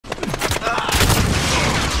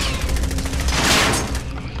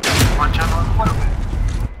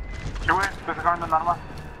Estoy sacando un arma.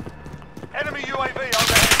 Enemy UAV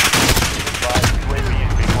overhead. UAV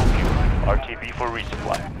is being fuel. RTB for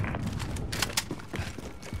resupply.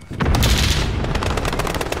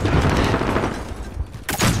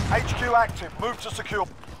 HQ active. Move to secure.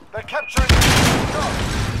 They're capturing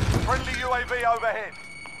the friendly UAV overhead.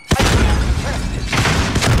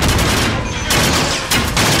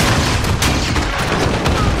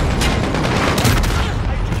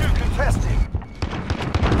 HQ contested.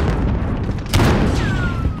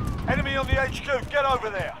 Enemy on the HQ. Get over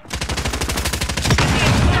there.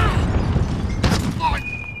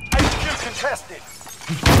 HQ contested.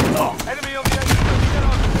 Enemy on the HQ. Get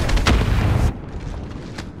over there.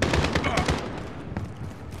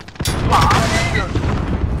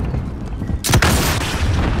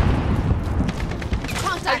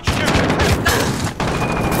 Contact. HQ contested.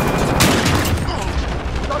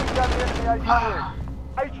 Don't get the enemy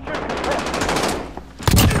HQ contested.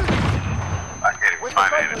 I can't even We're find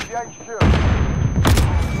defending it. the HQ.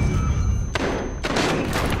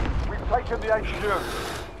 We've taken the HQ.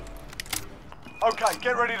 Okay,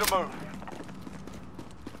 get ready to move.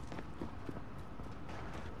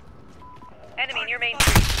 Enemy near main.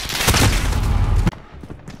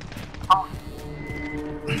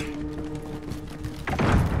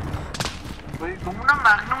 Güey, ¿cómo una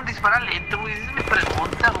Magnum dispara lento, güey? Esa es mi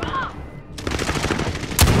pregunta, güey.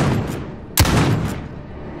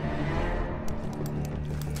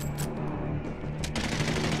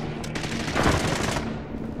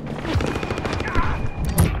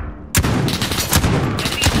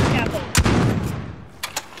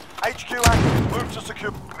 HQ active. Move to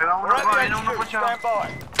secure. Me da uno, We're at güey, the uno, HQ. pocho. Stand by.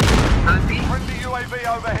 ¿Está de ti? Friendly UAV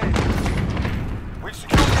overhead. We've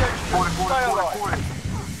secured the HQ. Cubre, Stay cubre, alive. cubre, cubre.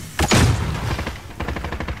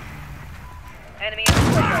 Enemy in the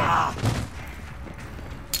courtyard.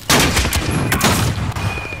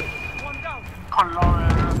 Hola,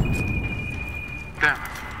 ¿qué?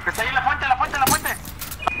 Que está ahí en la fuente, la fuente, la fuente.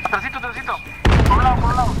 Trocito, trocito. Por un lado, por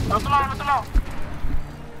un lado. Al otro lado, al otro lado.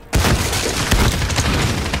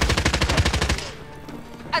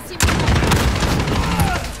 Así mismo.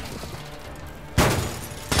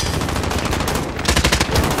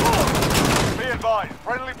 Be advised.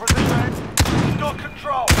 Friendly position. Got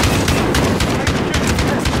control.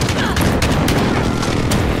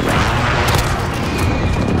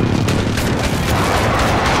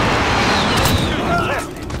 HQ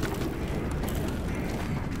contested.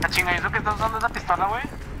 La chinga, ¿y eso que estás usando esa pistola, güey?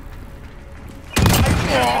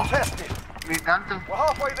 HQ contested. Ni tanto. We're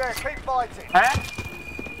halfway there. Keep fighting.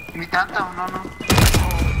 Ni tanto, no, no.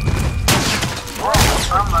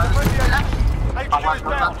 Friendly HQ is Aguanta,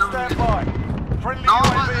 down. aguanta, Stand by. Friendly No,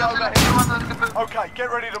 pues, UAV yo sé overhead. que no vas a ver qué pedo. Okay, get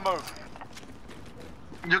ready to move.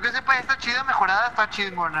 Yo que sepa, esta chida mejorada está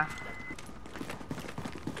chingona.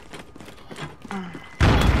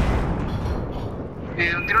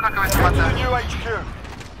 Un tiro en la cabeza To mata. the new HQ.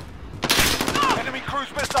 Enemy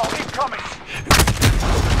cruise missile incoming.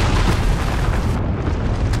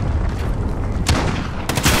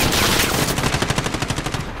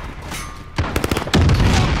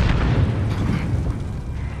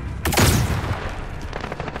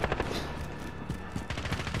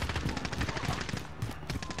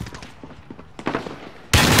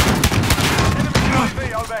 Enemy UAV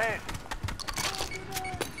overhead.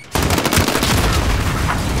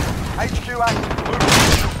 HQ active. Move.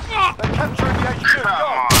 They're capturing the HQ. Go.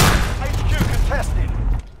 HQ contested.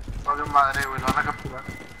 Vale madre, güey, lo van a capturar.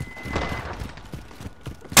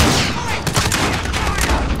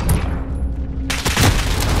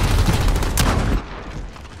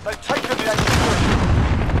 They've taken the HQ.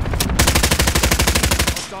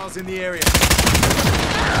 Hostiles in the area.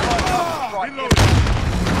 Right,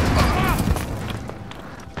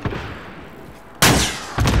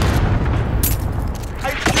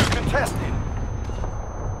 HQ contested.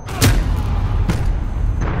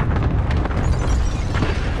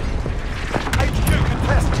 HQ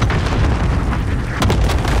contested.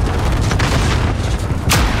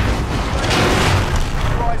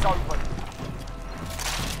 Eyes open.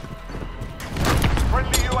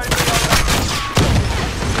 Friendly UAV over.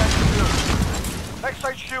 Next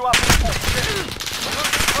HQ up. We're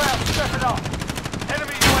losing ground. Step it up.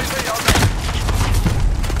 Enemy UAV over.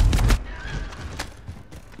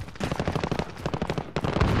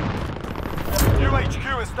 New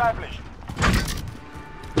HQ established.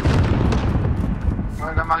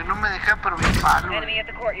 Bueno, la Magnum me deja pero bien malo. Enemy at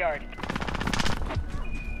the courtyard.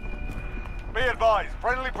 Be advised,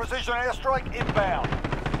 friendly precision airstrike inbound.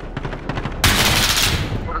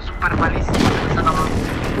 Pero súper malísimo. Esa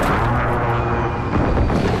no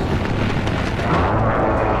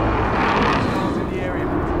Hostiles in the area.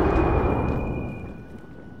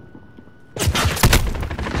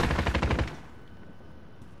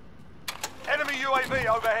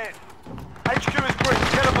 HQ is green.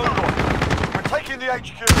 Get a move on. We're taking the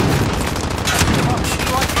HQ.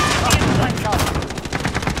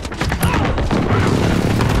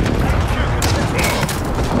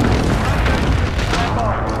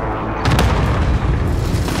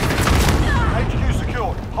 HQ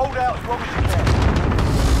secured. Hold out as long as you can.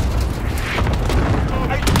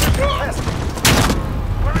 HQ contested.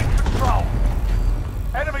 We're in control.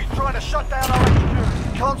 Enemy's trying to shut down our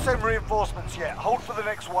HQ. Can't send reinforcements yet. Hold for the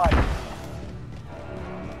next wave.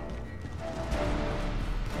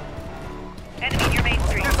 Enemy in your main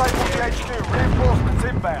street. Disable the HQ. Reinforcements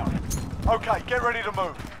inbound. Okay, get ready to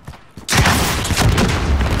move.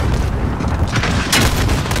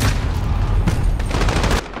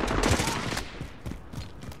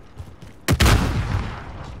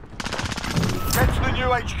 Get to the new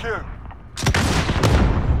HQ.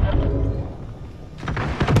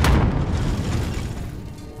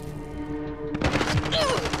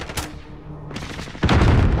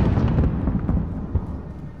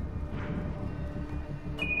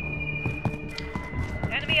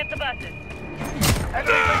 Enemy at the buses.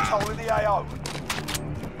 Enemy VTOL in the AO.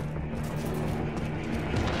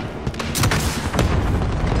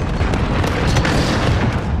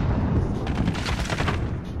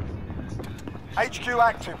 HQ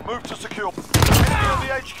active. Move to secure. Enemy on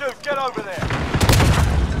the HQ. Get over there.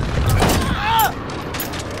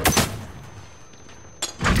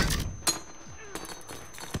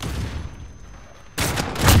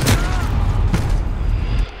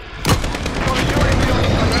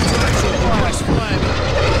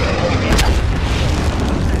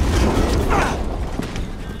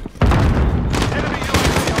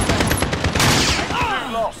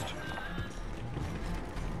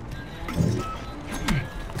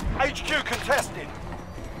 HQ contested.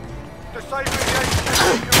 Disabling the HQ.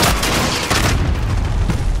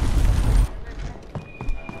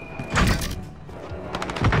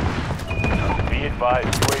 Be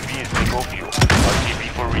advised, UAV is being fuel. RTB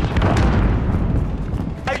for resupply.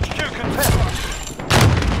 HQ contested.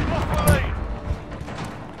 Lost the lead.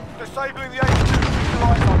 Disabling the HQ. Keep your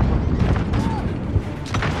eyes open.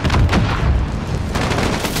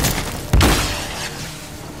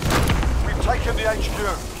 We've taken the HQ.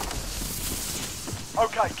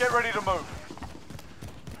 Okay, get ready to move.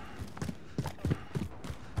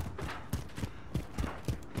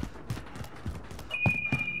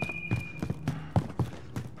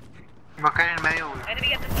 Va a caer en el medio, güey.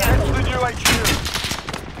 Enemy at the Get to scaffold. the new HQ.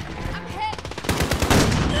 I'm hit.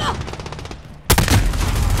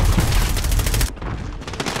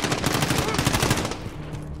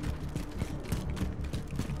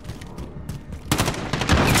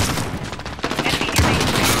 Enemy in your main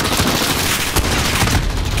street.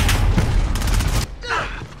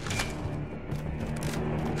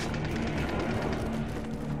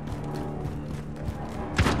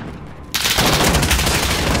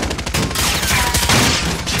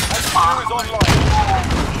 HQ is online.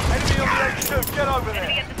 Enemy on the HQ. Get over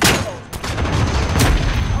Enemy there. at the scaffold.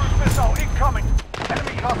 Cruise missile incoming.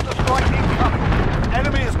 Enemy cluster strike incoming.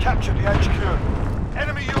 Enemy has captured the HQ.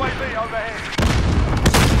 Enemy UAV overhead.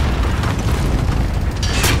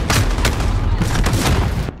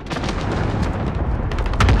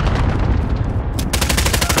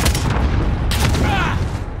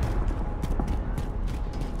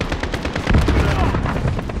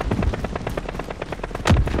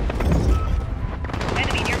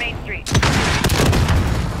 Enemy in your main street.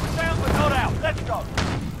 Down but not out. Let's go.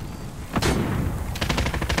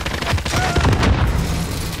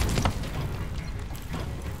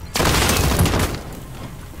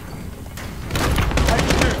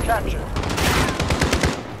 HQ captured.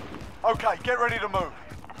 Okay, get ready to move.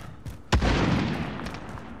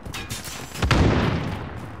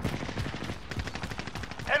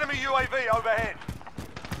 Enemy UAV overhead.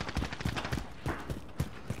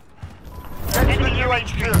 Get to the Enemy new UAV.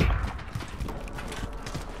 HQ.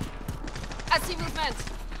 I see movement.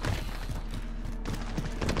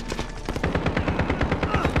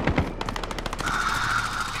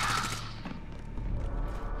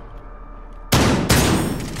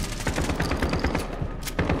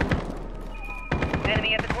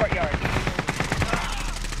 Enemy at the courtyard.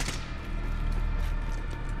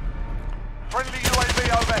 Friendly UAV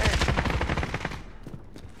overhead.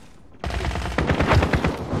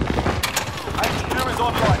 HQ is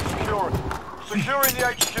online. Secure it. Securing the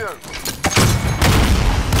HQ.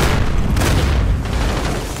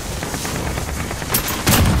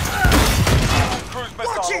 Cruise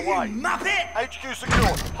missile away. HQ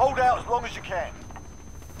secured. Hold out as long as you can.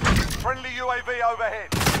 Friendly UAV overhead.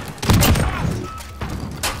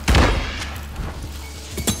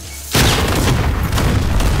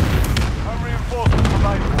 No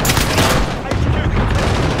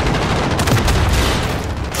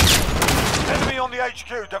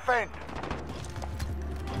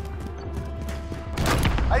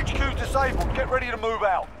ready to move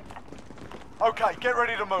out. Okay, get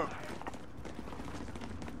ready to move.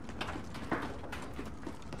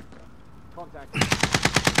 Contact.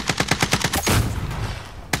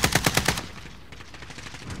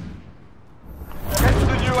 Get to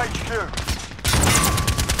the new HQ.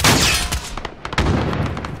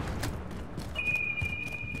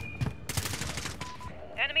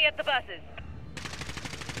 Enemy at the buses.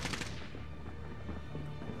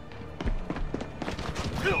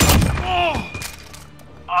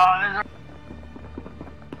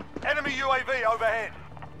 Enemy UAV overhead.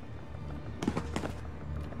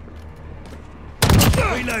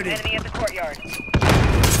 Reloading. Enemy at the courtyard.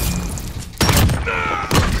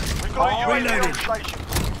 We've got a UAV on Reloading. station.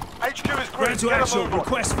 HQ is green. Ground to Get a actual. move on.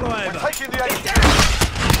 Request We're flyover. taking the HQ.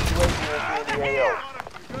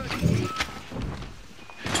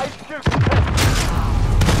 HQ contested.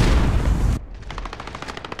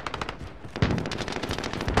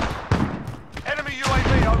 Enemy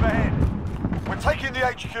UAV overhead. We're taking the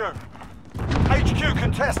HQ. HQ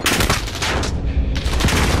contested.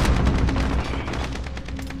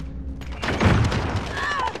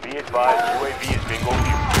 Be advised, UAV is bingo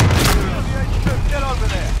fuel. The HQ, get over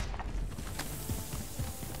there.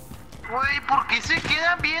 Güey, ¿por qué se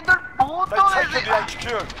quedan viendo el puto They've taken desde... the HQ.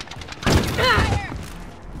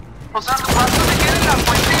 O sea, nomás no se queda en la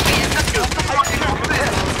fuente viendo el puto porque no ve.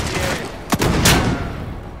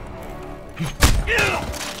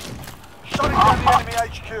 Shutting down the enemy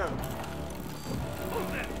HQ.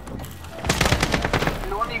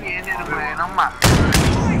 No ni viene, güey, no mames.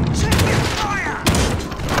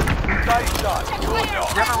 Stay shut.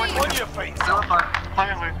 Ya me voy. On your feet. Está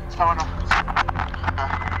bien, güey, está bueno.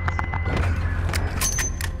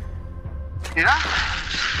 Mira,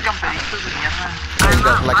 camperitos de mierda.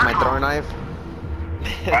 That's like my throwing knife.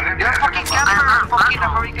 You're fucking camper, fucking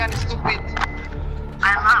American stupid.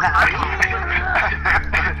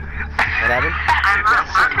 What happened?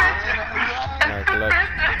 Alright, good luck.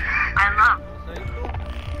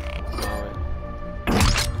 Alright.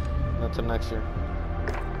 Not till next year.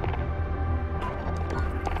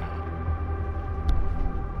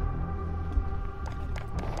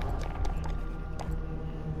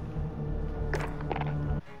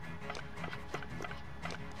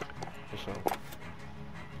 For sure.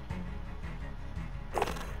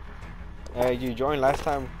 Hey, you joined last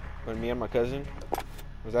time when me and my cousin.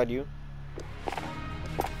 Was that you?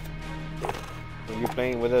 Were you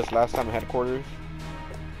playing with us last time at headquarters?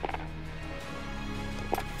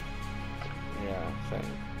 Yeah, same.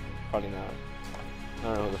 Probably not. I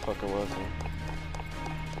don't know who the fuck it was. So.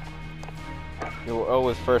 You were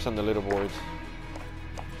always first on the leaderboards.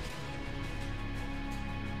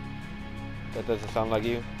 That doesn't sound like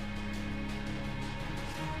you.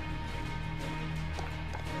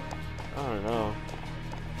 I don't know.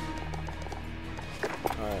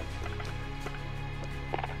 Alright.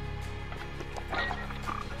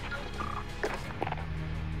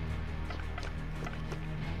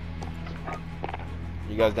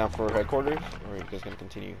 You guys down for headquarters? Or are you guys gonna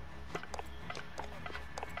continue?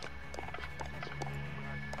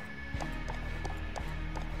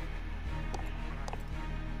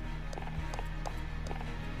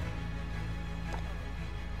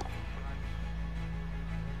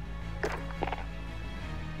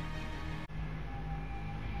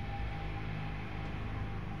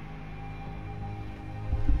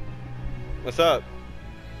 What's up?